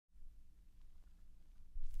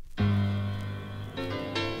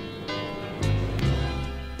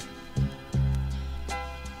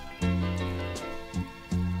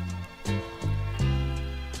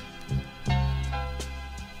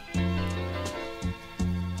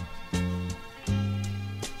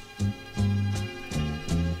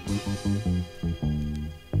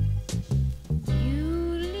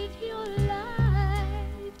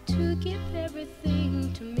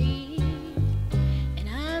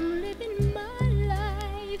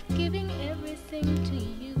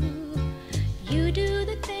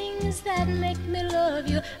love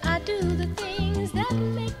you. I do the things that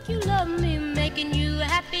make you love me. Making you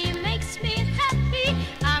happy makes me happy.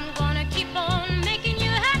 I'm gonna keep on making you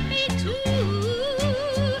happy too.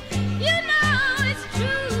 You know it's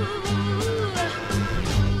true.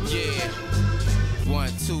 Yeah, 1,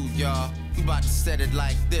 2, y'all. We about to set it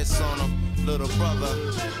like this on them. Little brother,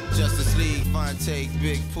 Justice League, Fonte,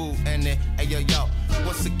 Big Pooh, and then, hey yo.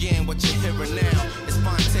 Once again, what you're hearing now is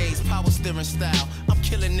Fonte's power steering style. I'm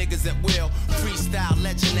killing niggas at will, freestyle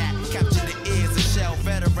legend that capture the ears of shell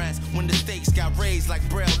veterans. When the stakes got raised like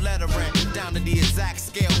braille lettering, down to the exact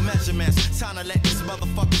scale measurements. Time to let these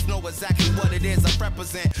motherfuckers know exactly what it is I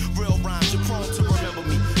represent. Real rhymes, you're prone to remember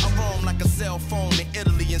me. I roam like a cell phone in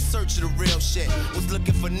Italy in search of the real shit. Was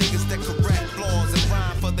looking for niggas that correct flaws and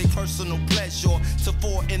rhyme for their personal pleasure. To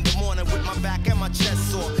 4 in the morning with my back and my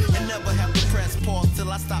chest sore, and never have to press pause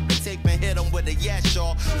till I stop the tape and hit them with a yes,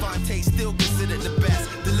 y'all. Fonte still considered the best,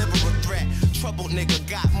 deliver a threat. Troubled nigga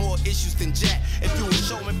got more issues than Jet. If you a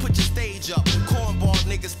showman, put your stage up. Cornball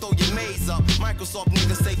niggas throw your maze up. Microsoft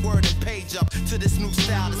niggas say word and page up to this new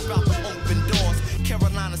style that's about to open doors.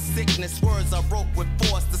 Carolina sickness, words I wrote with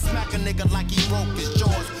force to smack a nigga like he broke his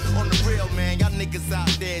jaws. On the real, man, y'all niggas out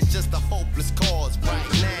there is just a hopeless cause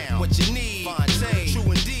right now. What you need, Fonte,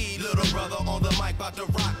 true indeed. Little brother on the mic, about to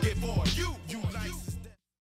rock it for you.